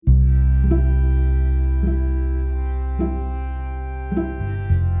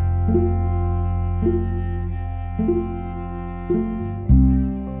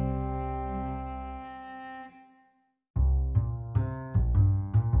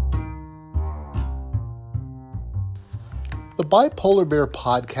The Bipolar Bear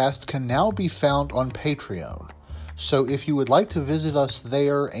podcast can now be found on Patreon. So if you would like to visit us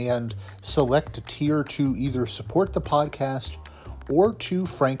there and select a tier to either support the podcast or to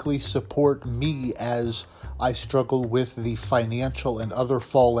frankly support me as I struggle with the financial and other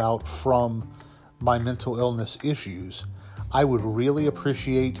fallout from my mental illness issues, I would really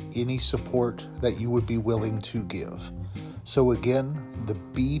appreciate any support that you would be willing to give. So again, the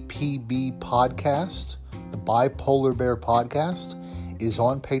BPB podcast, the Bipolar Bear podcast, is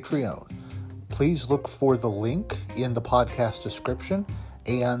on Patreon. Please look for the link in the podcast description,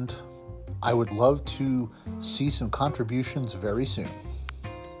 and I would love to see some contributions very soon.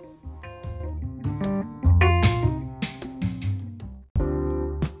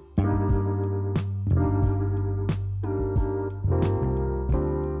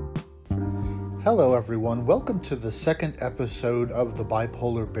 Hello everyone, welcome to the second episode of the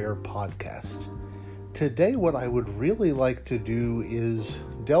Bipolar Bear podcast. Today what I would really like to do is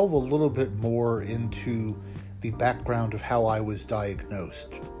delve a little bit more into the background of how I was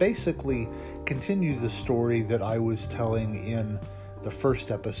diagnosed. Basically, continue the story that I was telling in the first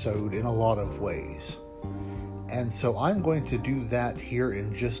episode in a lot of ways. And so I'm going to do that here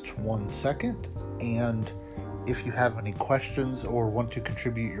in just 1 second, and if you have any questions or want to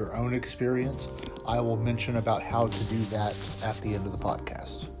contribute your own experience, I will mention about how to do that at the end of the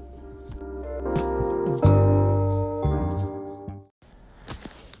podcast.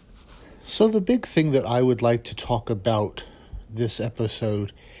 So the big thing that I would like to talk about this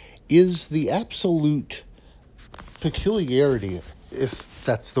episode is the absolute peculiarity, if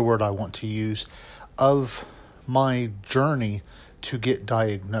that's the word I want to use, of my journey to get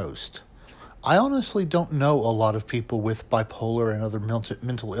diagnosed. I honestly don't know a lot of people with bipolar and other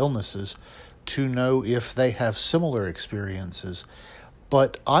mental illnesses to know if they have similar experiences,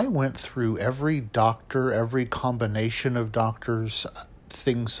 but I went through every doctor, every combination of doctors,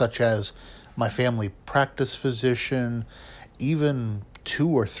 things such as my family practice physician, even 2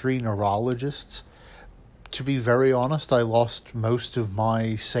 or 3 neurologists. To be very honest, I lost most of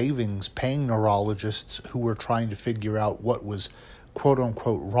my savings paying neurologists who were trying to figure out what was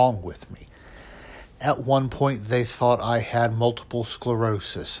quote-unquote wrong with me. At one point, they thought I had multiple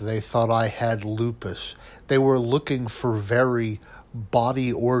sclerosis. They thought I had lupus. They were looking for very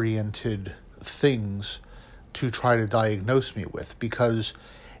body-oriented things to try to diagnose me with, because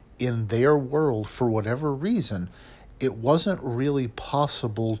in their world, for whatever reason, it wasn't really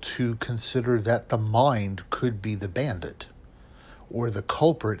possible to consider that the mind could be the bandit or the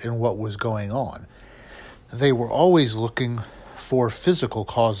culprit in what was going on. They were always looking for physical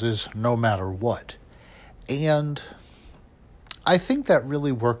causes no matter what. And I think that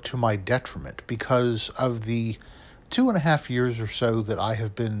really worked to my detriment, because of the 2.5 years or so that I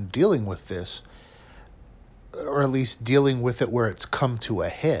have been dealing with this, or at least dealing with it where it's come to a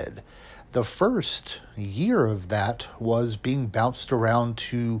head. The first year of that was being bounced around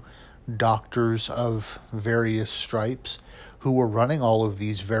to doctors of various stripes who were running all of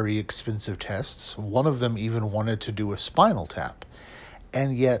these very expensive tests. One of them even wanted to do a spinal tap,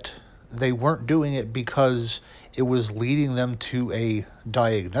 and yet they weren't doing it because it was leading them to a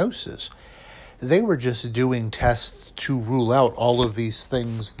diagnosis. They were just doing tests to rule out all of these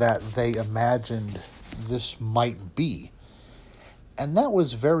things that they imagined this might be. And that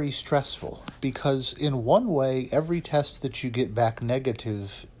was very stressful, because in one way, every test that you get back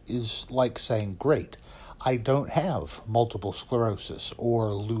negative is like saying, great, I don't have multiple sclerosis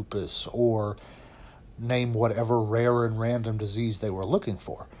or lupus or name whatever rare and random disease they were looking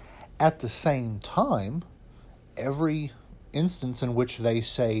for. At the same time, every instance in which they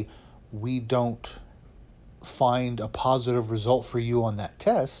say, we don't find a positive result for you on that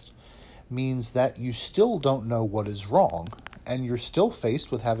test, means that you still don't know what is wrong, and you're still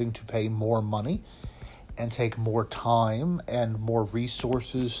faced with having to pay more money and take more time and more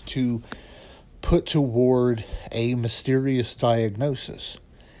resources to put toward a mysterious diagnosis.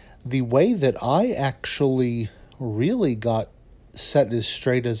 The way that I actually really got set as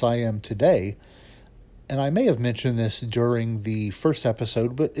straight as I am today, and I may have mentioned this during the first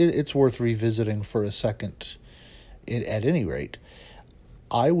episode, but it's worth revisiting for a second at any rate.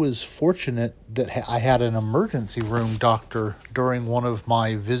 I was fortunate that I had an emergency room doctor during one of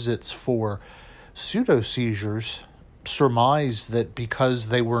my visits for pseudo-seizures surmise that because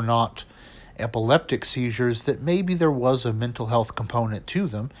they were not epileptic seizures, that maybe there was a mental health component to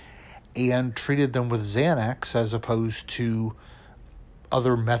them, and treated them with Xanax as opposed to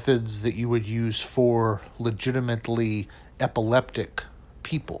other methods that you would use for legitimately epileptic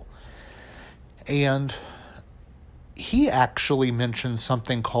people. And he actually mentioned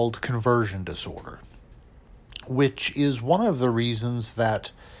something called conversion disorder, which is one of the reasons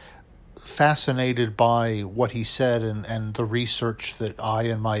that, fascinated by what he said and the research that I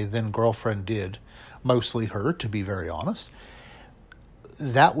and my then girlfriend did, mostly her, to be very honest,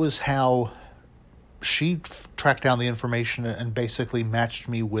 that was how she tracked down the information and basically matched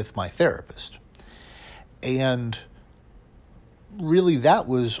me with my therapist. And really that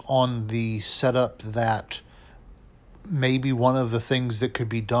was on the setup that maybe one of the things that could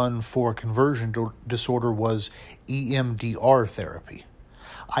be done for conversion disorder was EMDR therapy.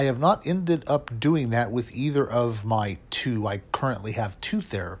 I have not ended up doing that with either of my two. I currently have two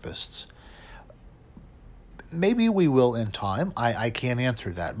therapists. Maybe we will in time. I can't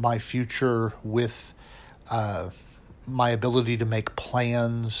answer that. My future with my ability to make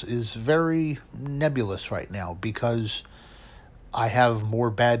plans is very nebulous right now because I have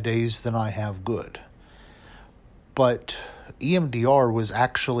more bad days than I have good. But EMDR was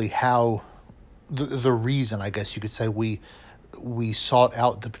actually how the reason, I guess you could say, we sought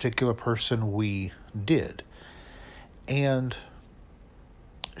out the particular person we did. And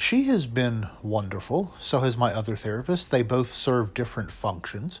she has been wonderful. So has my other therapist. They both serve different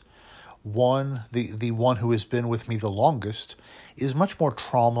functions. One, the one who has been with me the longest, is much more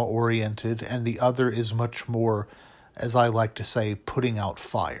trauma-oriented, and the other is much more, as I like to say, putting out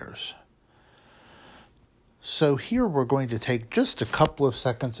fires. So here we're going to take just a couple of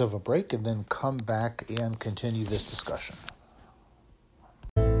seconds of a break and then come back and continue this discussion.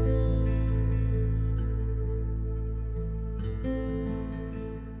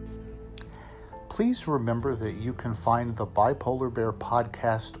 Please remember that you can find the Bipolar Bear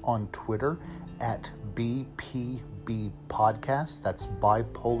podcast on Twitter at BPB Podcast. That's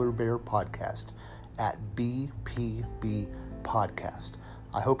Bipolar Bear Podcast at BPB Podcast.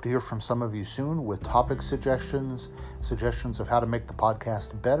 I hope to hear from some of you soon with topic suggestions of how to make the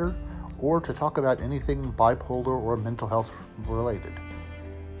podcast better, or to talk about anything bipolar or mental health related.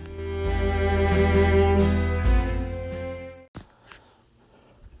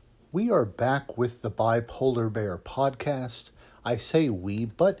 We are back with the Bipolar Bear podcast. I say we,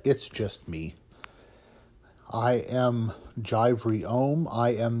 but it's just me. I am Jivry Ohm.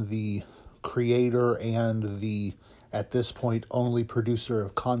 I am the creator and the, at this point, only producer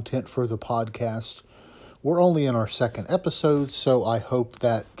of content for the podcast. We're only in our second episode, so I hope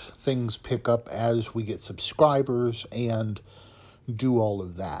that things pick up as we get subscribers and do all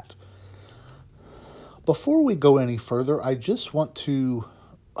of that. Before we go any further, I just want to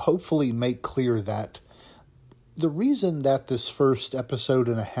hopefully make clear that the reason that this first episode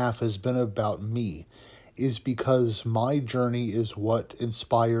and a half has been about me is because my journey is what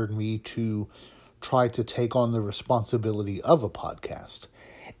inspired me to try to take on the responsibility of a podcast.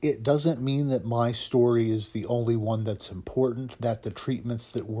 It doesn't mean that my story is the only one that's important, that the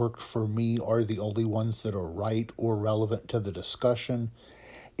treatments that worked for me are the only ones that are right or relevant to the discussion.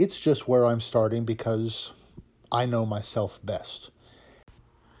 It's just where I'm starting because I know myself best.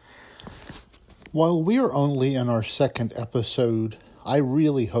 While we are only in our second episode, I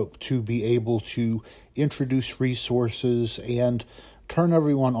really hope to be able to introduce resources and turn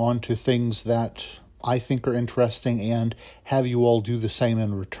everyone on to things that I think are interesting and have you all do the same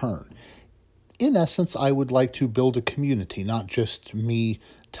in return. In essence, I would like to build a community, not just me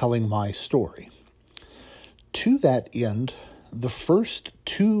telling my story. To that end, the first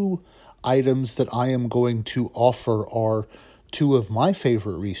two items that I am going to offer are two of my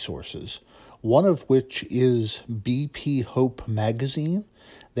favorite resources, one of which is BP Hope Magazine.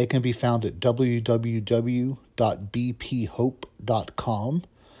 They can be found at www.bphope.com.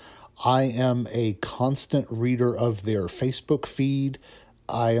 I am a constant reader of their Facebook feed.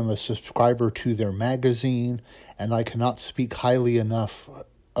 I am a subscriber to their magazine, and I cannot speak highly enough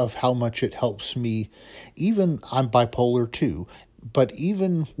of how much it helps me. Even, I'm bipolar too, but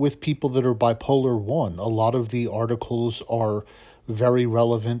even with people that are bipolar 1, a lot of the articles are very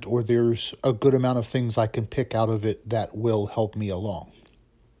relevant, or there's a good amount of things I can pick out of it that will help me along.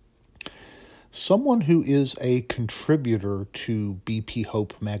 Someone who is a contributor to BP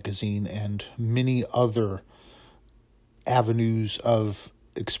Hope magazine and many other avenues of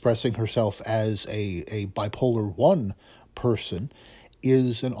expressing herself as a bipolar 1 person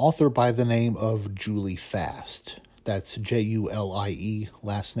is an author by the name of Julie Fast. That's Julie,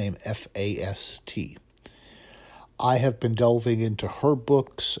 last name Fast. I have been delving into her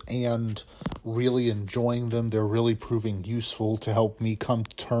books and really enjoying them. They're really proving useful to help me come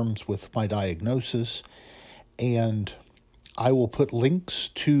to terms with my diagnosis. And I will put links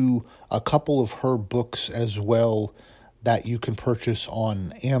to a couple of her books as well that you can purchase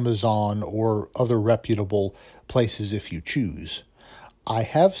on Amazon or other reputable places if you choose. I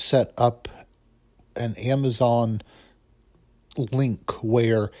have set up an Amazon link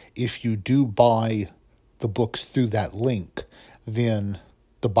where if you do buy the books through that link, then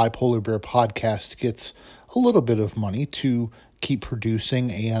the Bipolar Bear podcast gets a little bit of money to keep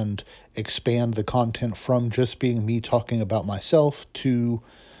producing and expand the content from just being me talking about myself to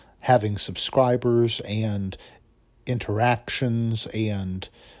having subscribers and interactions and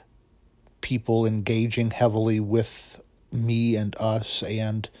people engaging heavily with me and us.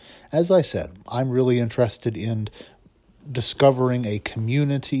 And as I said, I'm really interested in discovering a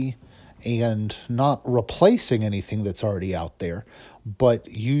community and not replacing anything that's already out there, but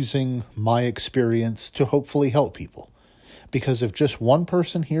using my experience to hopefully help people. Because if just one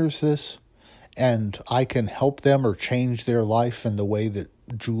person hears this and I can help them or change their life in the way that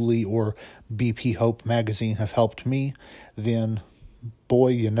Julie or BP Hope magazine have helped me, then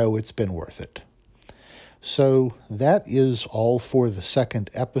boy, it's been worth it. So that is all for the second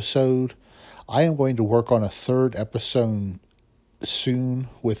episode. I am going to work on a third episode soon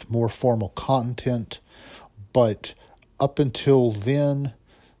with more formal content, but up until then,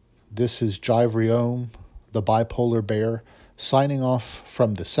 this is Jivery Ohm, the Bipolar Bear, signing off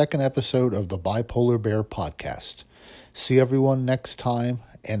from the second episode of the Bipolar Bear podcast. See everyone next time,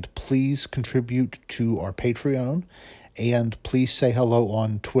 and please contribute to our Patreon, and please say hello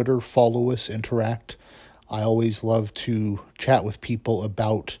on Twitter, follow us, interact. I always love to chat with people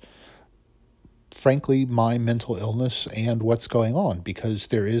about, frankly, my mental illness and what's going on, because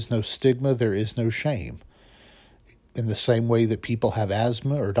there is no stigma, there is no shame. In the same way that people have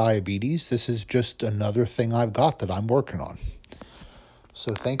asthma or diabetes, this is just another thing I've got that I'm working on.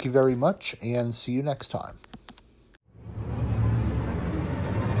 So thank you very much, and see you next time.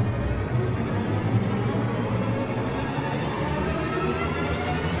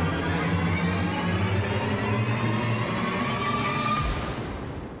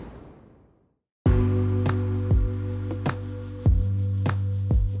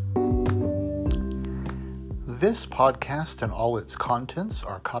 This podcast and all its contents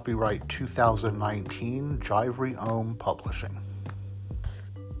are copyright 2019 Jivery Ohm Publishing.